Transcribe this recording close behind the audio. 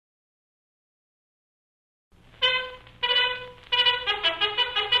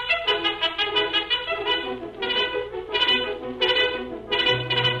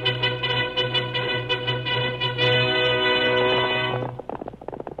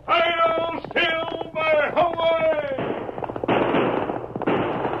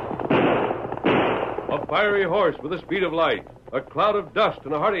fiery horse with the speed of light, a cloud of dust,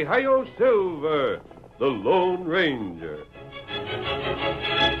 and a hearty hi-yo Silver, the Lone Ranger.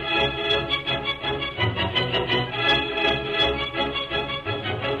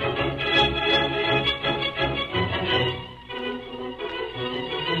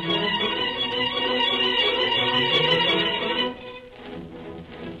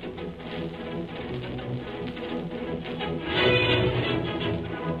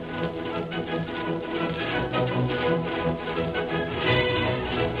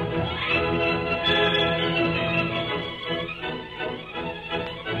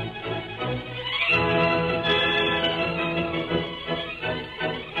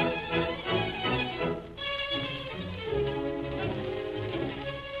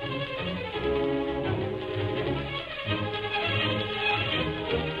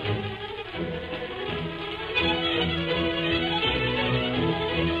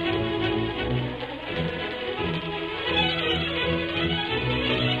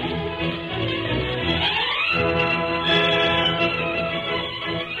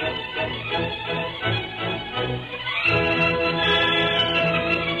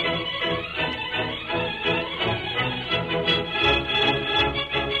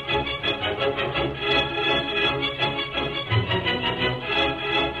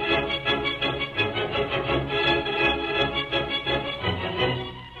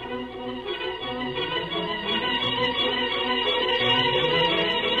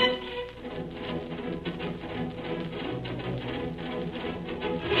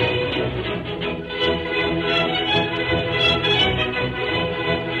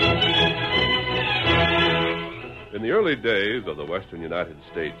 In the early days of the western United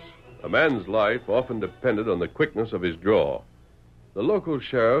States, a man's life often depended on the quickness of his draw. The local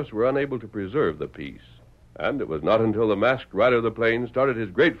sheriffs were unable to preserve the peace, and it was not until the masked rider of the plains started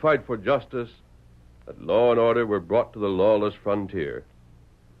his great fight for justice that law and order were brought to the lawless frontier.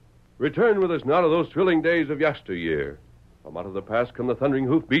 Return with us now to those thrilling days of yesteryear. From out of the past come the thundering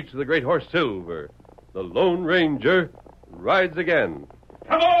hoofbeats of the great horse Silver. The Lone Ranger rides again.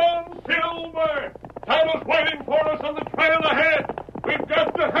 Come on, Silver! Title's waiting for us on the trail ahead. We've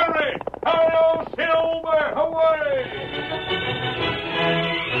got to hurry. Hi-yo, Silver!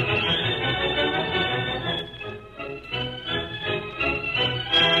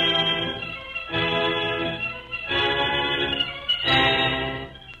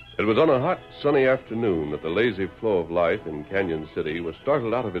 It was on a hot, sunny afternoon that the lazy flow of life in Canyon City was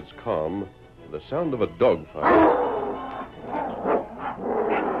startled out of its calm with the sound of a dogfight.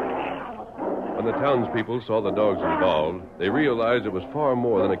 When the townspeople saw the dogs involved, they realized it was far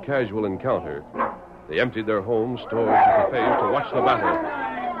more than a casual encounter. They emptied their homes, stores, and cafes to watch the battle.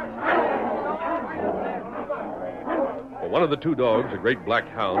 For one of the two dogs, a great black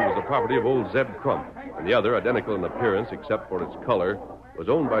hound, was the property of old Zeb Crump, and the other, identical in appearance except for its color, was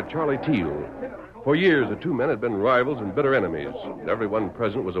owned by Charlie Teal. For years, the two men had been rivals and bitter enemies, and everyone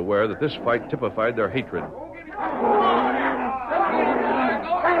present was aware that this fight typified their hatred.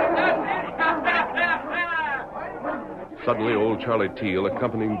 Suddenly, old Charlie Teal,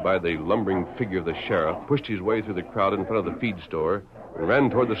 accompanied by the lumbering figure of the sheriff, pushed his way through the crowd in front of the feed store and ran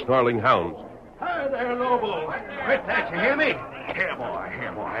toward the snarling hounds. Hi there, Lobo. Quit that, you hear me? Here, boy.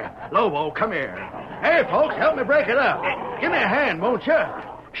 Lobo, come here. Hey, folks, help me break it up. Give me a hand, won't you?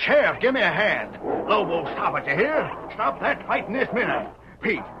 Sheriff, give me a hand. Lobo, stop it, you hear? Stop that fighting this minute.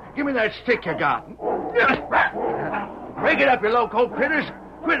 Pete, give me that stick you got. Break it up, you loco critters.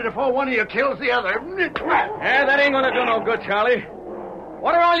 Quit it before one of you kills the other. Yeah, that ain't gonna do no good, Charlie.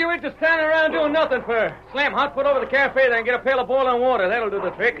 What are all you idiots standing around doing nothing for? Slam hot foot over the cafe there and get a pail of boiling water. That'll do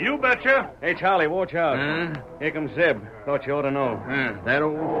the trick. You betcha. Hey, Charlie, watch out. Here comes Zeb. Thought you ought to know. That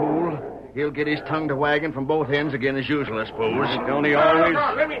old fool. He'll get his tongue to wagging from both ends again as usual, I suppose. Don't he always...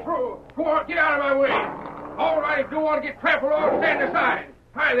 Let me through. Go on, get out of my way. All right, if you want to get trampled on, stand aside.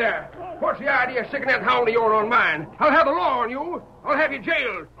 Hi there. What's the idea of sticking that hound of yours on mine? I'll have the law on you. I'll have you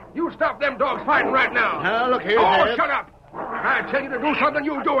jailed. You stop them dogs fighting right now. Now, look here, Zeb. Shut up. I tell you to do something,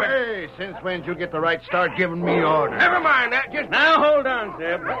 you do it. Hey, since when did you get the right to start giving me orders? Never mind that. Just... Now, hold on,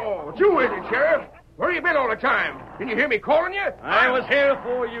 Zeb. Oh, it's you, is it, Sheriff? Where you been all the time? Didn't you hear me calling you? I was here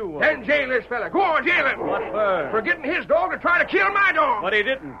for you. Then jail this fella. Go on, jail him. What for? For getting his dog to try to kill my dog. But he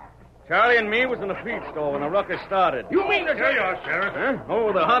didn't. Charlie and me was in the feed store when the ruckus started. You mean to Here you are, Sheriff. Huh?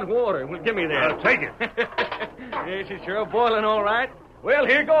 Oh, the hot water. Well, give me that. I'll take it. Yes, it's sure boiling all right. Well,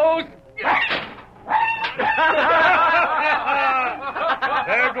 here goes.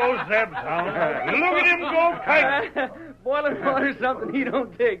 There goes Zeb's hound. Look at him go kite. boiling water's something he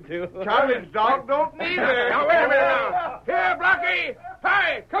don't take to. Charlie's dog don't neither. Now, wait a minute now. Here, Blackie.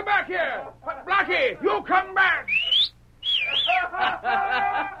 Hey, come back here. Blackie, you come back.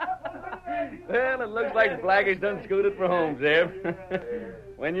 Well, it looks like Blackie's done scooted for home, Zeb.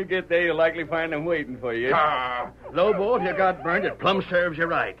 When you get there, you'll likely find him waiting for you. Lobo, if you got burned, it plumb serves you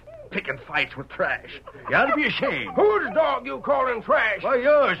right. Picking fights with trash. You ought to be ashamed. Whose dog you calling trash? Why,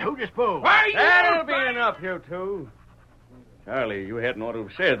 yours. Who you suppose? Why, you... That'll be enough, you two. Charlie, you hadn't ought to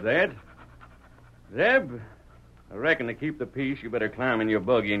have said that. Zeb, I reckon to keep the peace, you better climb in your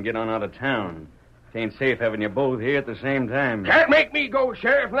buggy and get on out of town. It ain't safe having you both here at the same time. Can't make me go,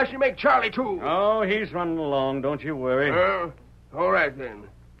 Sheriff, unless you make Charlie, too. Oh, he's running along. Don't you worry. All right, then.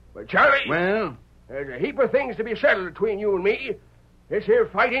 But, Charlie... Well? There's a heap of things to be settled between you and me. This here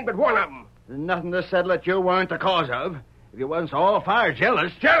fight ain't but one of them. There's nothing to settle that you weren't the cause of. If you wasn't so all fire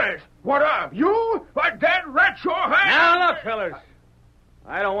jealous. Jealous? What of? You? A dead rat sure had... Now, look, fellas.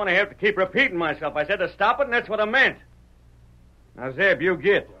 I don't want to have to keep repeating myself. I said to stop it, and that's what I meant. Now, Zeb, you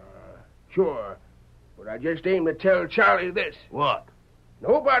get. Sure. But I just aim to tell Charlie this. What?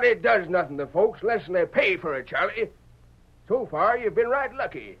 Nobody does nothing to folks less than they pay for it, Charlie. So far, you've been right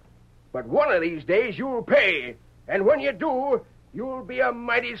lucky. But one of these days, you'll pay. And when you do, you'll be a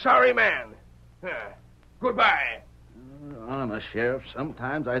mighty sorry man. Goodbye. Honest, Sheriff,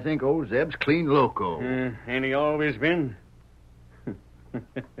 sometimes I think old Zeb's clean loco. Ain't he always been?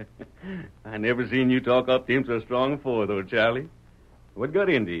 I never seen you talk up to him so strong before, though, Charlie. What got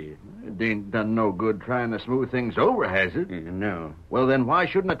into you? It ain't done no good trying to smooth things over, has it? No. Well, then why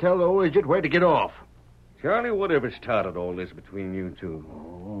shouldn't I tell the old idiot where to get off? Charlie, whatever started all this between you two?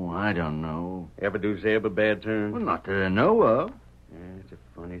 Oh, I don't know. Ever do Zeb a bad turn? Well, not that I know of. It's a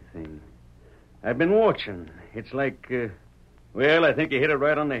funny thing. I've been watching. It's like, well, I think you hit it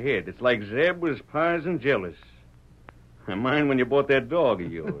right on the head. It's like Zeb was pious and jealous. I mind when you bought that dog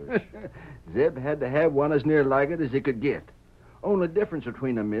of yours. Zeb had to have one as near like it as he could get. Only difference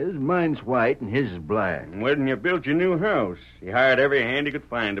between them is mine's white and his is black. When you built your new house, he hired every hand he could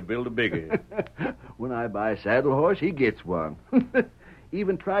find to build a bigger. When I buy a saddle horse, he gets one.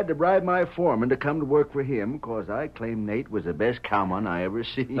 Even tried to bribe my foreman to come to work for him, 'cause I claim Nate was the best cowman I ever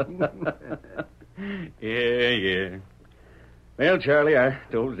seen. Yeah. Well, Charlie, I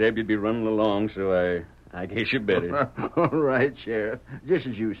told Zeb you'd be running along, so I guess you better. All right, Sheriff. Just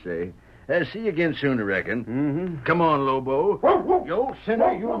as you say. See you again soon, I reckon. Mm-hmm. Come on, Lobo. You old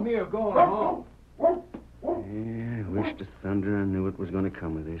sinner, you and me are going home. Yeah, I wish to thunder I knew what was going to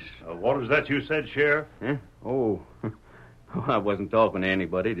come of this. What was that you said, Sheriff? Huh? Oh, I wasn't talking to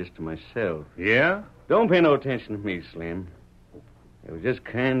anybody, just to myself. Yeah? Don't pay no attention to me, Slim. I was just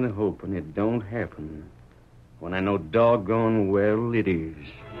kind of hoping it don't happen. When I know doggone well it is.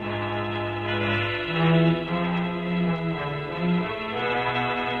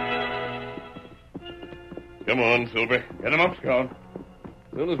 Come on, Silver. Get him up, Scout.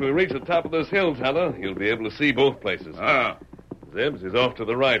 As soon as we reach the top of this hill, Tonto, you'll be able to see both places. Zeb's is off to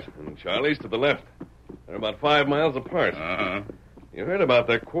the right, and Charlie's to the left. They're about 5 miles apart. You heard about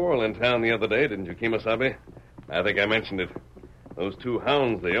that quarrel in town the other day, didn't you, Kemosabe? I think I mentioned it. Those two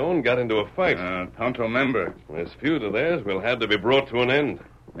hounds they own got into a fight. Tonto member. This feud of theirs will have to be brought to an end.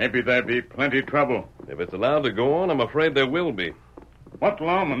 Maybe there'd be plenty trouble. If it's allowed to go on, I'm afraid there will be. What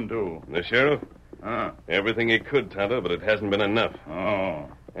lawman do? The sheriff? Everything he could, Tonto, but it hasn't been enough. Oh.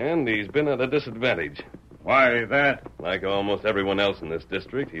 And he's been at a disadvantage. Why that? Like almost everyone else in this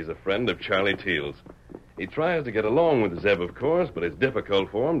district, he's a friend of Charlie Teal's. He tries to get along with Zeb, of course, but it's difficult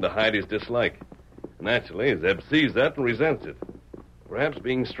for him to hide his dislike. Naturally, Zeb sees that and resents it. Perhaps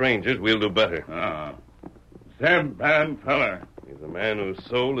being strangers, we'll do better. Zeb, bad feller. He's a man whose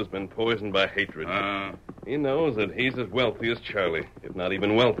soul has been poisoned by hatred. He knows that he's as wealthy as Charlie, if not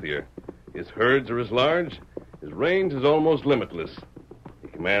even wealthier. His herds are as large. His range is almost limitless. He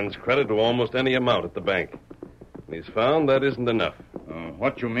commands credit to almost any amount at the bank. And he's found that isn't enough.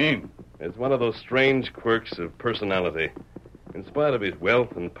 What you mean? It's one of those strange quirks of personality. In spite of his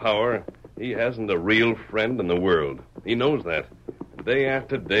wealth and power, he hasn't a real friend in the world. He knows that. Day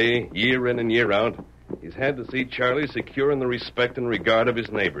after day, year in and year out, he's had to see Charlie secure in the respect and regard of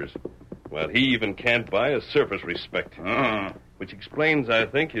his neighbors. Well, he even can't buy a surface respect. Which explains, I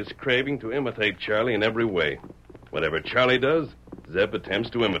think, his craving to imitate Charlie in every way. Whatever Charlie does, Zeb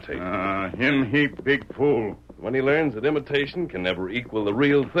attempts to imitate. Him heap big fool. When he learns that imitation can never equal the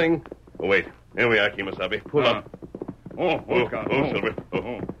real thing... Oh, wait. Here we are, Kemosabe. Pull up. Silver.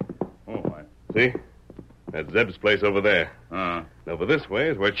 See? That's Zeb's place over there. Over this way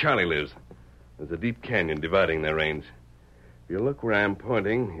is where Charlie lives. There's a deep canyon dividing their range. If you look where I'm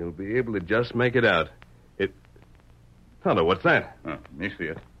pointing, you'll be able to just make it out. Tonto, what's that? Me see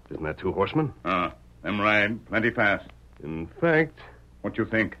it. Isn't that two horsemen? Them ride plenty fast. In fact, What you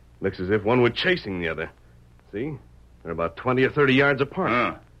think? looks as if one were chasing the other. See? They're about 20 or 30 yards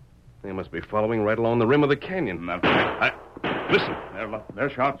apart. They must be following right along the rim of the canyon. Not right. Listen.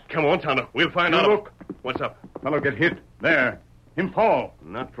 They're shots. Come on, Tonto. We'll find out. Look. What's up? Fellow get hit. There. Him fall.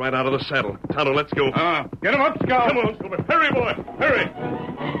 Knocked right out of the saddle. Tonto, let's go. Get him up, Scout. Come on, Silver. Hurry, boy. Hurry.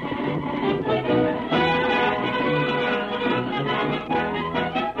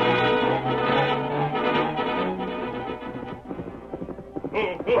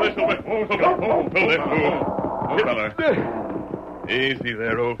 Oh, Silver. Oh, feller. Easy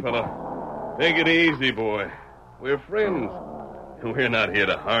there, old fella. Take it easy, boy. We're friends. We're not here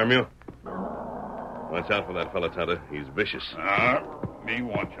to harm you. Watch out for that fella, Tonto. He's vicious. Me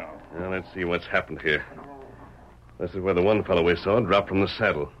watch out. Now, let's see what's happened here. This is where the one fellow we saw dropped from the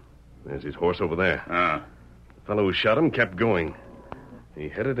saddle. There's his horse over there. The fellow who shot him kept going. He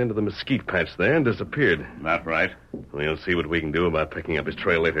headed into the mesquite patch there and disappeared. That right. We'll see what we can do about picking up his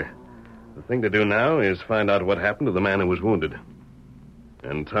trail later. The thing to do now is find out what happened to the man who was wounded.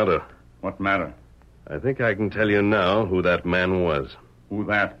 And, Tonto, What matter? I think I can tell you now who that man was. Who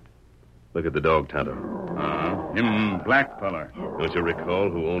that? Look at the dog, Tonto. Him black feller. Don't you recall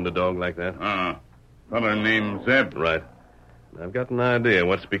who owned a dog like that? Feller named Zeb. Right. I've got an idea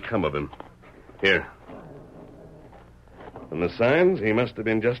what's become of him. Here. From the signs, he must have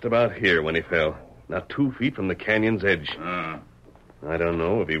been just about here when he fell. Not 2 feet from the canyon's edge. I don't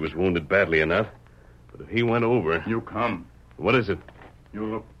know if he was wounded badly or not, but if he went over... You come. What is it? You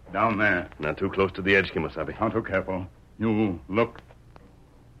look down there. Not too close to the edge, Kimasabi. Tonto, careful. You look.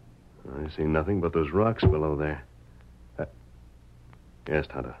 I see nothing but those rocks below there. Yes,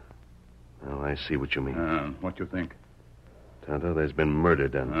 Tonto. Now I see what you mean. What you think? Tonto, there's been murder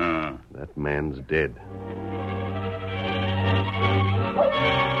done. That man's dead.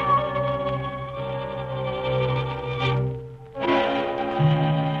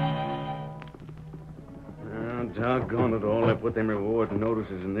 Doggone it all. I put them reward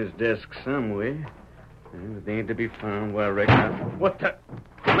notices in this desk some way. If they ain't to be found, well, I reckon What the...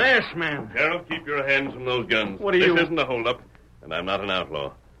 Masked man! Sheriff, keep your hands from those guns. What are you... This isn't a holdup, and I'm not an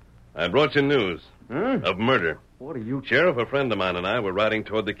outlaw. I brought you news of murder. What are you... Sheriff, a friend of mine and I were riding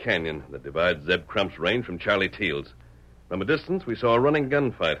toward the canyon that divides Zeb Crump's range from Charlie Teal's. From a distance, we saw a running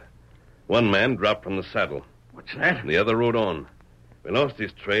gunfight. One man dropped from the saddle. What's that? And the other rode on. We lost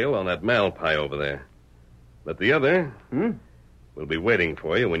his trail on that malpie over there. But the other will be waiting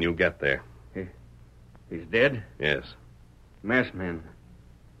for you when you get there. He's dead? Yes. Masked man.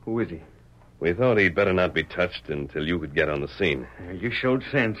 Who is he? We thought he'd better not be touched until you could get on the scene. You showed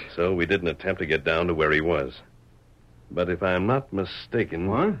sense. So we didn't attempt to get down to where he was. But if I'm not mistaken...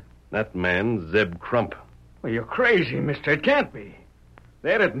 What? That man's Zeb Crump. Well, you're crazy, mister. It can't be.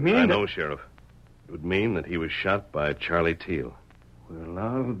 That'd mean... I know, Sheriff. It would mean that he was shot by Charlie Teal. Well,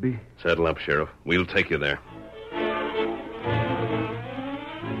 I'll be... Saddle up, Sheriff. We'll take you there.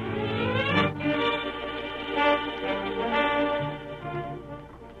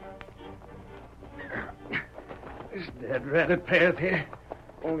 This dead-ratted path here.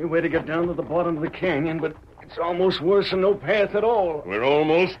 Only way to get down to the bottom of the canyon, but it's almost worse than no path at all. We're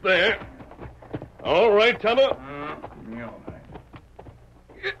almost there. All right, Tonto.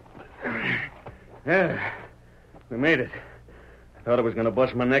 Yeah, we made it. I thought I was going to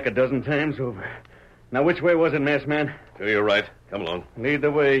bust my neck a dozen times over. Now, which way was it, masked man? To your right. Come along. Lead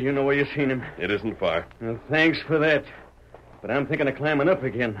the way. You know where you've seen him. It isn't far. Well, thanks for that. But I'm thinking of climbing up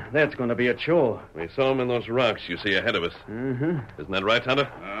again. That's going to be a chore. We saw him in those rocks you see ahead of us. Mm-hmm. Isn't that right, Tonto?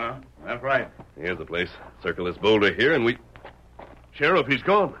 That's right. Here's the place. Circle this boulder here, and we... Sheriff, he's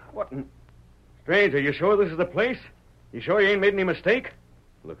gone. What? Stranger, you sure this is the place? You sure you ain't made any mistake?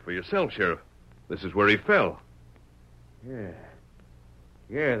 Look for yourself, Sheriff. This is where he fell. Yeah.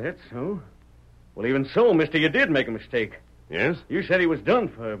 Yeah, that's so. Well, even so, mister, you did make a mistake. Yes? You said he was done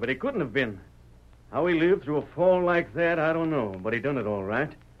for, but he couldn't have been. How he lived through a fall like that, I don't know, but he done it all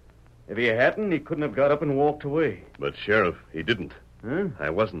right. If he hadn't, he couldn't have got up and walked away. But, Sheriff, he didn't. Huh? I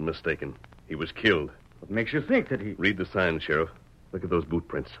wasn't mistaken. He was killed. What makes you think that he... Read the signs, Sheriff. Look at those boot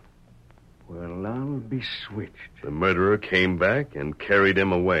prints. Well, I'll be switched. The murderer came back and carried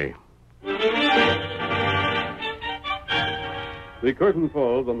him away. The curtain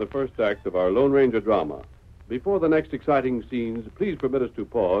falls on the first act of our Lone Ranger drama. Before the next exciting scenes, please permit us to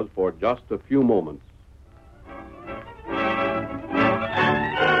pause for just a few moments.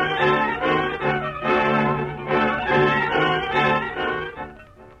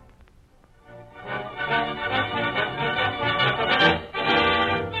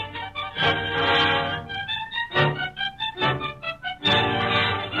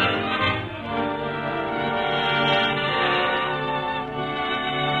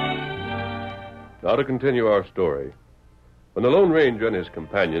 Now to continue our story. When the Lone Ranger and his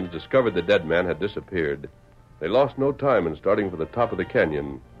companions discovered the dead man had disappeared, they lost no time in starting for the top of the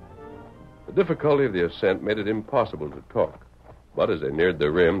canyon. The difficulty of the ascent made it impossible to talk, but as they neared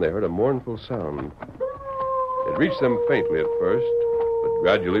the rim, they heard a mournful sound. It reached them faintly at first, but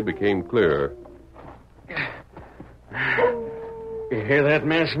gradually became clearer. You hear that,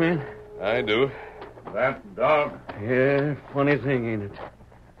 masked man? I do. That dog? Yeah, funny thing, ain't it?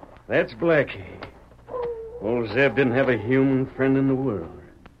 That's Blackie. Old Zeb didn't have a human friend in the world.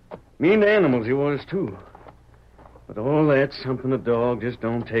 Mean to animals he was, too. But all that's something a dog just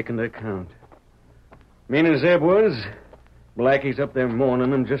don't take into account. Mean as Zeb was, Blackie's up there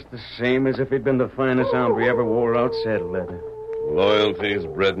mourning him just the same as if he'd been the finest hombre ever wore out saddle leather. Loyalty's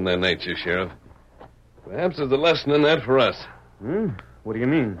bred in their nature, Sheriff. Perhaps there's a lesson in that for us. What do you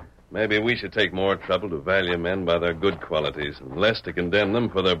mean? Maybe we should take more trouble to value men by their good qualities and less to condemn them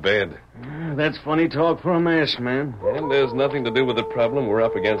for their bad. That's funny talk for a masked man. And there's nothing to do with the problem we're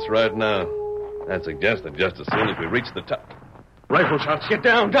up against right now. I'd suggest that just as soon as we reach the top... Rifle shots. Get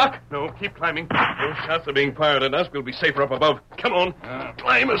down, Doc. No, keep climbing. Those shots are being fired at us. We'll be safer up above. Come on.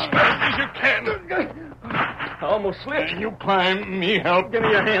 Climb as fast as you can. I almost slipped. You climb, me help. Give me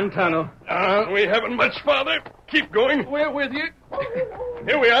your hand, Tonto. We haven't much farther. Keep going. We're with you.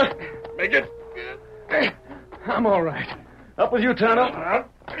 Here we are. Make it. I'm all right. Up with you, Tonto.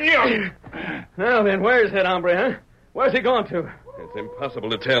 Now then, where's that hombre, huh? Where's he gone to? It's impossible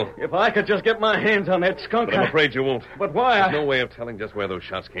to tell. If I could just get my hands on that skunk... But I'm afraid you won't. But why? There's no way of telling just where those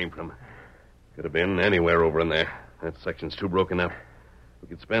shots came from. Could have been anywhere over in there. That section's too broken up. We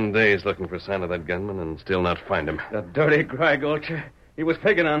could spend days looking for a sign of that gunman and still not find him. The dirty Greg Ulcher. He was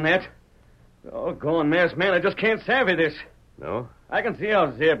picking on that. Oh, gone, masked man. I just can't savvy this. No? I can see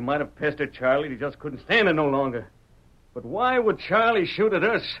how Zeb might have pestered Charlie. He just couldn't stand it no longer. But why would Charlie shoot at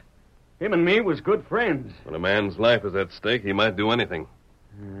us? Him and me was good friends. When a man's life is at stake, he might do anything.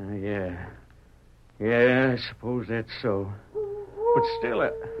 Yeah. Yeah, I suppose that's so. But still,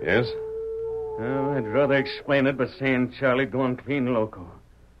 Yes? Oh, I'd rather explain it by saying Charlie'd gone clean loco.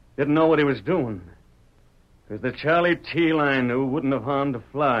 Didn't know what he was doing. Because the Charlie Teal I knew wouldn't have harmed a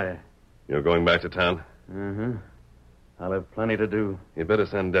fly. You're going back to town? I'll have plenty to do. You'd better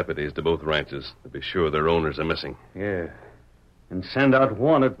send deputies to both ranches to be sure their owners are missing. Yeah. And send out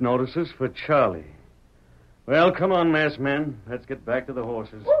wanted notices for Charlie. Well, come on, masked man. Let's get back to the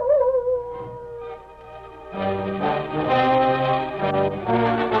horses.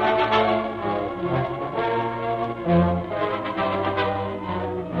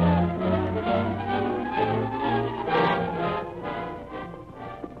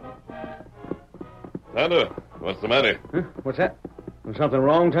 Tonto, what's the matter? Huh? What's that? Was something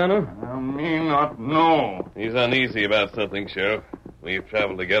wrong, Tonto? Me not know. He's uneasy about something, Sheriff. We've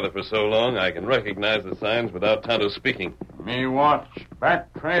traveled together for so long, I can recognize the signs without Tonto speaking. Me watch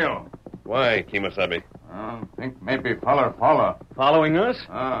back trail. Why, Kemosabe? Think maybe feller follow. Following us?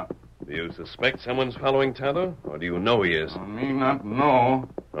 Do you suspect someone's following Tonto, or do you know he is? Me not know.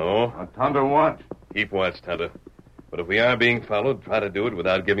 Oh? Tonto watch. Keep watch, Tonto. But if we are being followed, try to do it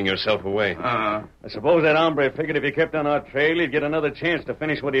without giving yourself away. I suppose that hombre figured if he kept on our trail, he'd get another chance to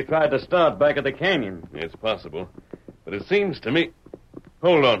finish what he tried to start back at the canyon. It's possible. But it seems to me...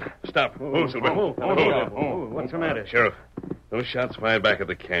 Hold on. Stop. Silver. What's the matter? Sheriff, those shots fired back at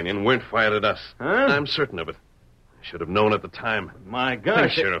the canyon weren't fired at us. Huh? I'm certain of it. I should have known at the time. My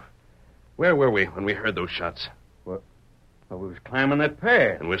gosh. Sheriff. Where were we when we heard those shots? Well, we was climbing that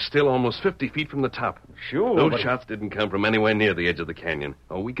path. And we're still almost 50 feet from the top. Sure. Those shots didn't come from anywhere near the edge of the canyon.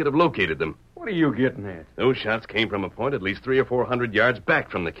 Oh, we could have located them. What are you getting at? Those shots came from a point at least 300 or 400 yards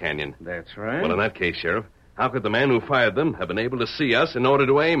back from the canyon. That's right. Well, in that case, Sheriff, how could the man who fired them have been able to see us in order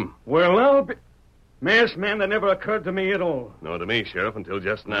to aim? Well, I'll be... Masked man, that never occurred to me at all. Nor to me, Sheriff, until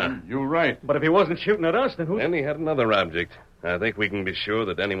just now. You're right. But if he wasn't shooting at us, then who... Then he had another object. I think we can be sure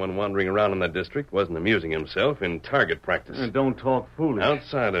that anyone wandering around in that district wasn't amusing himself in target practice. Don't talk foolish.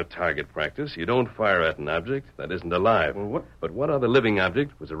 Outside of target practice, you don't fire at an object that isn't alive. Well, what? But what other living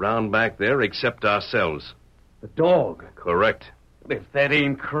object was around back there except ourselves? The dog. Correct. If that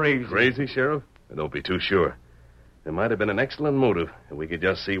ain't crazy. Crazy, Sheriff? Don't be too sure. There might have been an excellent motive, and we could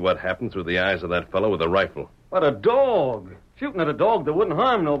just see what happened through the eyes of that fellow with a rifle. But a dog. Shooting at a dog that wouldn't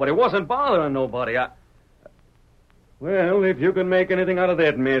harm nobody, wasn't bothering nobody. Well, if you can make anything out of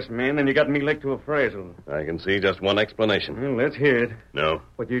that, masked man, then you got me licked to a frazzle. I can see just one explanation. Well, let's hear it. No.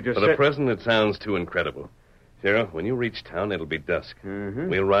 What you just For said... the present, it sounds too incredible. Sheriff, when you reach town, it'll be dusk. Mm-hmm.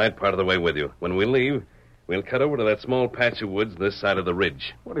 We'll ride part of the way with you. When we leave, we'll cut over to that small patch of woods this side of the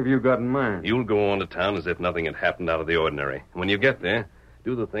ridge. What have you got in mind? You'll go on to town as if nothing had happened out of the ordinary. When you get there,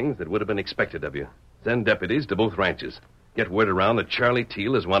 Do the things that would have been expected of you. Send deputies to both ranches. Get word around that Charlie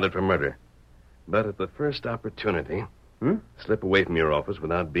Teal is wanted for murder. But at the first opportunity, slip away from your office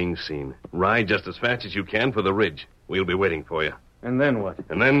without being seen. Ride just as fast as you can for the ridge. We'll be waiting for you. And then what?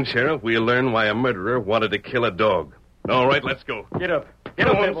 And then, Sheriff, we'll learn why a murderer wanted to kill a dog. All right, let's go. Get up. Get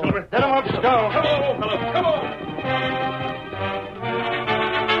up, there, boy. Silver. Let him up, Stone. Come on, fellas. Come on.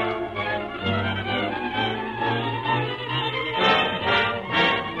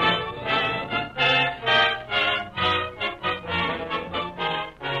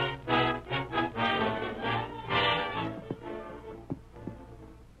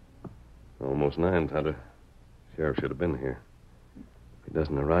 Almost 9, Tonto. Sheriff should have been here. If he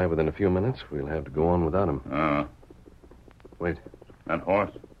doesn't arrive within a few minutes, we'll have to go on without him. Wait. That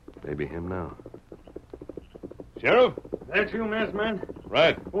horse? Maybe him now. Sheriff? That you, masked man?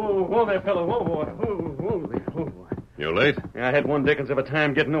 Right. Whoa there, fellow. Whoa, boy. Whoa, boy. You're late? Yeah, I had one dickens of a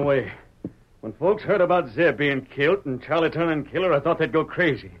time getting away. When folks heard about Zeb being killed and Charlie turning killer, I thought they'd go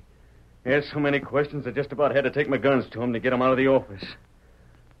crazy. They had so many questions, I just about had to take my guns to him to get him out of the office.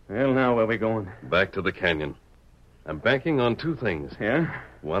 Well, now, where are we going? Back to the canyon. I'm banking on 2 things. Yeah?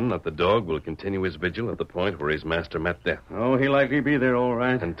 One, that the dog will continue his vigil at the point where his master met death. Oh, he'll likely be there, all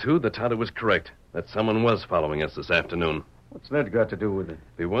right. And 2, that Tonto was correct, that someone was following us this afternoon. What's that got to do with it?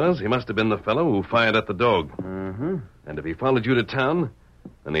 If he was, he must have been the fellow who fired at the dog. Uh-huh. And if he followed you to town,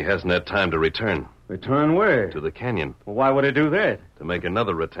 then he hasn't had time to return. Return where? To the canyon. Well, why would he do that? To make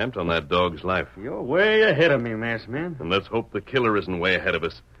another attempt on that dog's life. You're way ahead of me, masked man. And let's hope the killer isn't way ahead of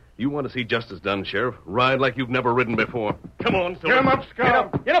us. You want to see justice done, Sheriff? Ride like you've never ridden before. Come on, Silver. Get him up,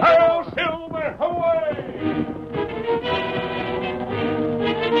 Scout. Get up. Hello, Silver. Away!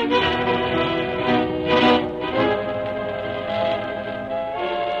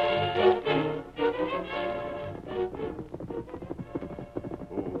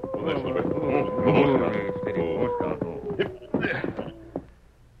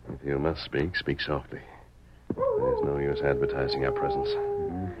 If you must speak, speak softly. There's no use advertising our presence.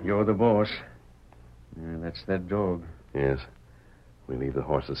 You're the boss. Yeah, that's that dog. Yes. We leave the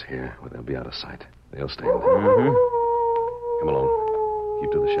horses here where they'll be out of sight. They'll stand. Mm-hmm. Come along.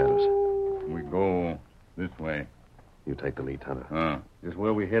 Keep to the shadows. We go this way. You take the lead, Tonto. Just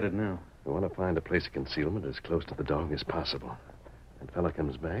where we headed now. We want to find a place of concealment as close to the dog as possible. When that fella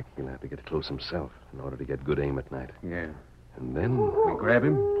comes back, he'll have to get close himself in order to get good aim at night. Yeah. And then... We grab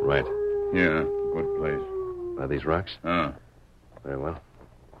him? Right. Yeah, good place. By these rocks? Very well.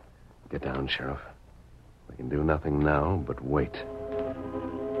 Get down, Sheriff. We can do nothing now but wait.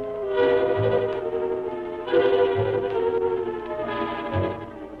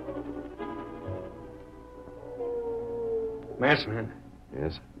 Masked man,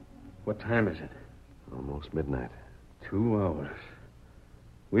 Yes? what time is it? Almost midnight. 2 hours.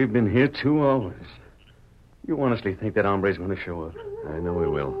 We've been here 2 hours. You honestly think that hombre's going to show up? I know he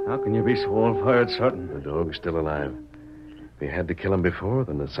will. How can you be so all-fired certain? The dog's still alive. If he had to kill him before,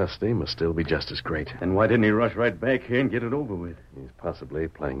 the necessity must still be just as great. Then why didn't he rush right back here and get it over with? He's possibly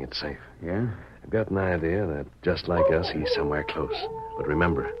playing it safe. Yeah? I've got an idea that, just like us, he's somewhere close. But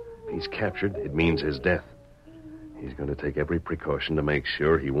remember, if he's captured, it means his death. He's going to take every precaution to make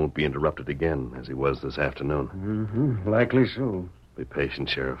sure he won't be interrupted again, as he was this afternoon. Mm-hmm. Likely so. Be patient,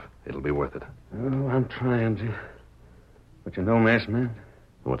 Sheriff. It'll be worth it. Oh, I'm trying to. But you know, masked man,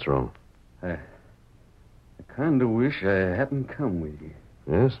 What's wrong? I kind of wish I hadn't come with you.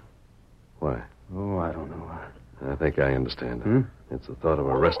 Yes? Why? Oh, I don't know. I think I understand. It's the thought of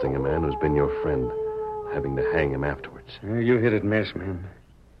arresting a man who's been your friend, having to hang him afterwards. You hit it, masked man.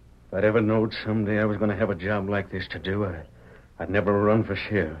 If I'd ever knowed someday I was going to have a job like this to do, I'd never run for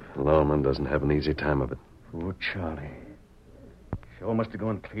sheriff. The lawman doesn't have an easy time of it. Poor Charlie. Sure must have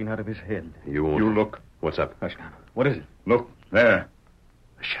gone clean out of his head. You won't... You look. What's up? Hush now. What is it? Look, there.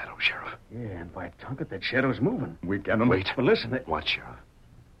 A shadow, Sheriff. Yeah, and by Tunket, that shadow's moving. We can... Wait. But listen, Watch, Sheriff.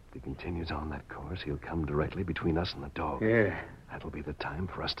 If he continues on that course, he'll come directly between us and the dog. Yeah, That'll be the time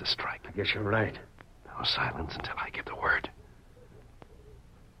for us to strike. I guess you're right. Now silence until I give the word.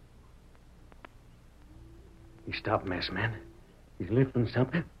 He stopped, masked man. He's lifting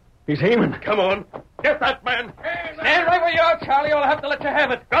something. He's aiming. Come on. Get that man. Stand right where you are, Charlie. I'll have to let you have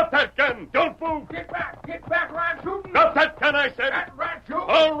it. Got that gun. Don't move. Get back, Ryan, shooting. Got that gun, I said. That Ryan, shoot.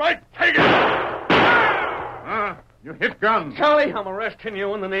 All right, take it. You hit guns. Charlie, I'm arresting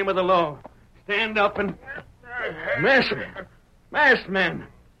you in the name of the law. Stand up and... Masked man.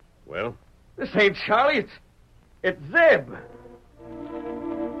 Well? This ain't Charlie. It's Zeb.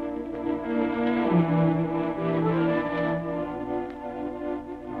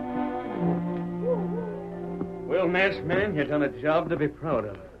 Well, masked man, you done a job to be proud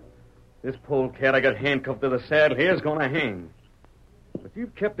of. This polecat I got handcuffed to the saddle here is going to hang. But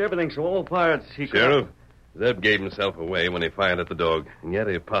you've kept everything so all fired secret. Sheriff, Zeb gave himself away when he fired at the dog. And yet,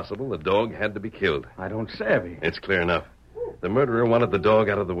 if possible, the dog had to be killed. I don't savvy. It's clear enough. The murderer wanted the dog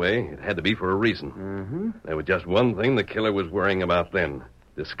out of the way. It had to be for a reason. Mm-hmm. There was just one thing the killer was worrying about then.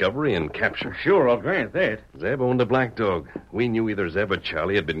 Discovery and capture. Sure, I'll grant that. Zeb owned a black dog. We knew either Zeb or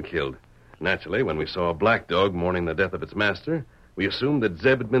Charlie had been killed. Naturally, when we saw a black dog mourning the death of its master, we assumed that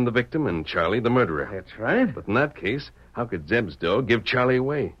Zeb had been the victim and Charlie the murderer. That's right. But in that case, how could Zeb's dog give Charlie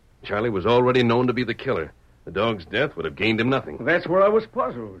away? Charlie was already known to be the killer. The dog's death would have gained him nothing. That's where I was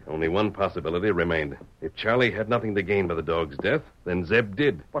puzzled. Only one possibility remained. If Charlie had nothing to gain by the dog's death, then Zeb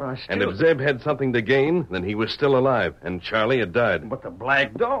did. But I still... And if Zeb had something to gain, then he was still alive, and Charlie had died. But the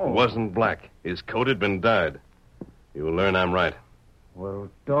black dog... It wasn't black. His coat had been dyed. You'll learn I'm right. Well,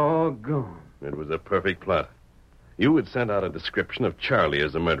 doggone. It was a perfect plot. You had sent out a description of Charlie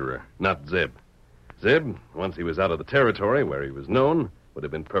as a murderer, not Zeb. Zeb, once he was out of the territory where he was known, would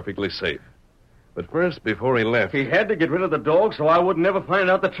have been perfectly safe. But first, before he left... He had to get rid of the dog so I would never find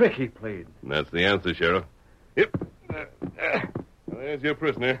out the trick he played. That's the answer, Sheriff. Yep. There's your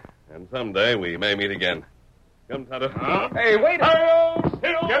prisoner. And someday we may meet again. Come, Tonto. Hey, wait a minute.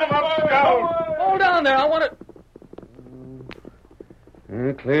 Get him up, Scout. Hold on there. I want to...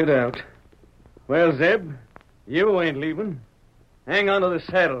 cleared out. Well, Zeb, you ain't leaving. Hang on to the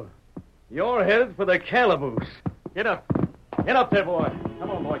saddle. You're headed for the calaboose. Get up. Get up there, boy.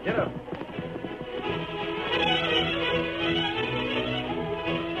 Come on, boy. Get up.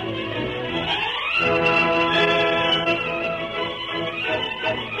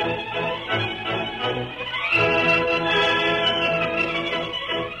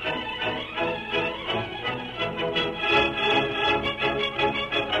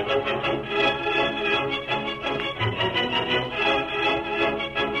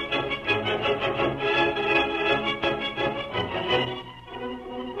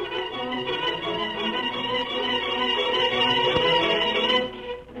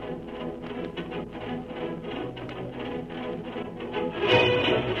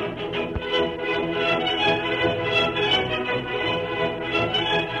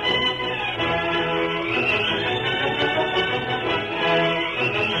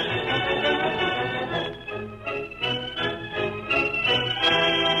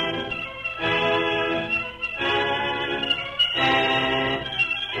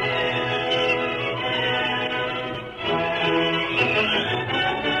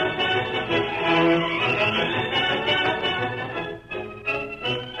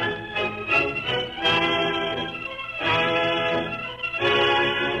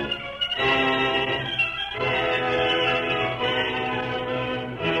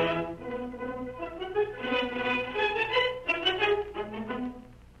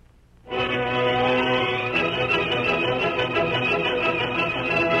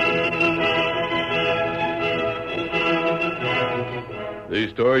 The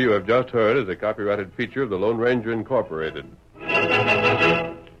story you have just heard is a copyrighted feature of the Lone Ranger Incorporated.